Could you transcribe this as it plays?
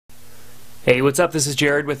Hey, what's up? This is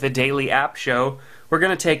Jared with the Daily App Show. We're going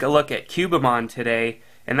to take a look at Cubimon today,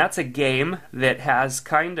 and that's a game that has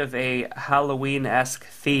kind of a Halloween-esque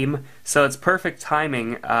theme, so it's perfect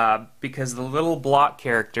timing because the little block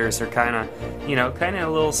characters are kind of a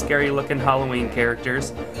little scary-looking Halloween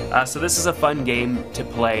characters. So this is a fun game to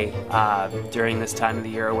play during this time of the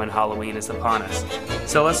year when Halloween is upon us.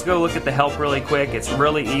 So let's go look at the help really quick. It's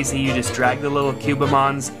really easy. You just drag the little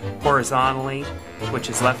Cubimons horizontally, which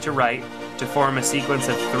is left to right, to form a sequence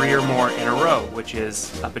of 3 or more in a row, which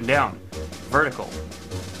is up and down. Vertical.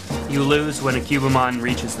 You lose when a Cubimon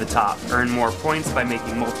reaches the top. Earn more points by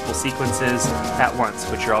making multiple sequences at once,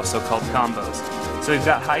 which are also called combos. So we've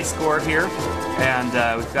got high score here,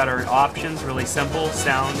 and we've got our options, really simple: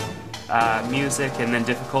 sound, music, and then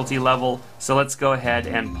difficulty level. So let's go ahead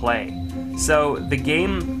and play. So the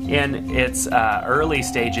game in its early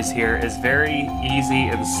stages here is very easy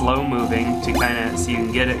and slow moving to so you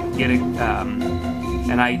can get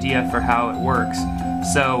an idea for how it works.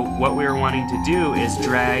 So what we were wanting to do is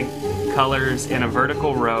drag colors in a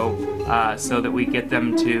vertical row so that we get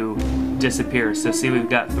them to disappear. So see, we've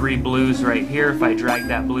got 3 blues right here. If I drag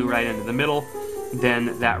that blue right into the middle,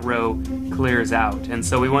 then that row clears out. And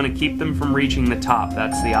so we want to keep them from reaching the top.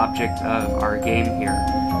 That's the object of our game here.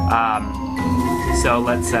 So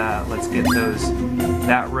let's get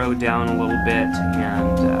that row down a little bit,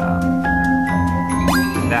 and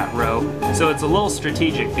that row. So it's a little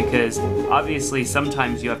strategic because obviously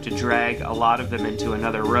sometimes you have to drag a lot of them into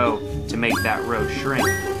another row to make that row shrink.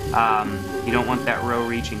 You don't want that row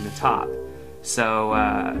reaching the top. So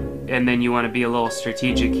and then you want to be a little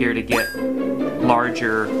strategic here to get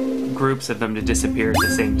larger groups of them to disappear at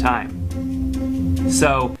the same time.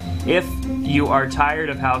 So if you are tired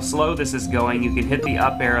of how slow this is going, you can hit the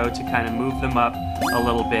up arrow to kind of move them up a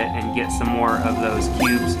little bit and get some more of those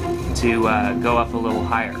cubes to go up a little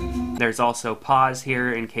higher. There's also pause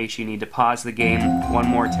here in case you need to pause the game. One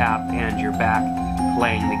more tap and you're back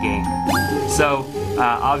playing the game. So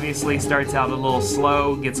obviously starts out a little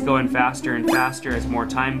slow, gets going faster and faster as more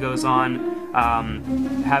time goes on.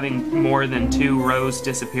 Having more than 2 rows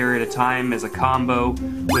disappear at a time is a combo,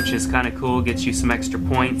 which is kind of cool, gets you some extra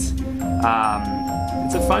points.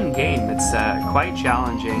 It's a fun game. It's quite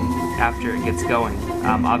challenging after it gets going.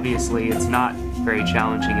 Obviously it's not very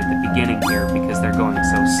challenging at the beginning here because they're going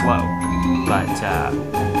so slow, but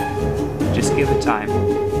just give it time,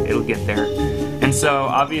 it'll get there. And so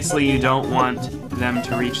obviously you don't want them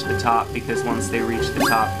to reach the top, because once they reach the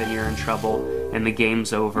top then you're in trouble and the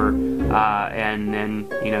game's over, and then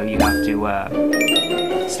you have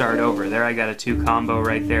to start over. There, I got a 2 combo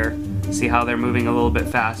right there. See how they're moving a little bit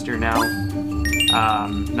faster now.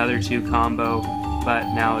 Another 2 combo, but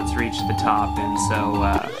now it's reached the top, and so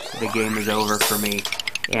the game is over for me,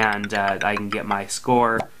 and I can get my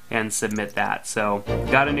score and submit that. So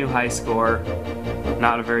got a new high score,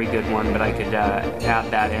 not a very good one, but I could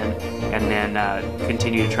add that in and then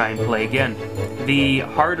continue to try and play again. The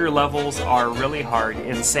harder levels are really hard.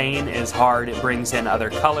 Insane is hard. It brings in other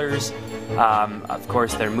colors. Of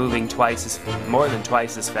course, they're moving more than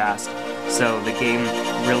twice as fast, so the game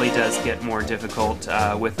really does get more difficult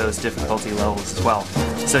with those difficulty levels as well.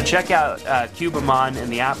 So check out Cubimon in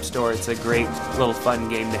the App Store. It's a great little fun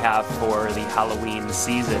game to have for the Halloween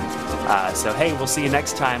season. So hey, we'll see you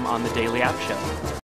next time on the Daily App Show.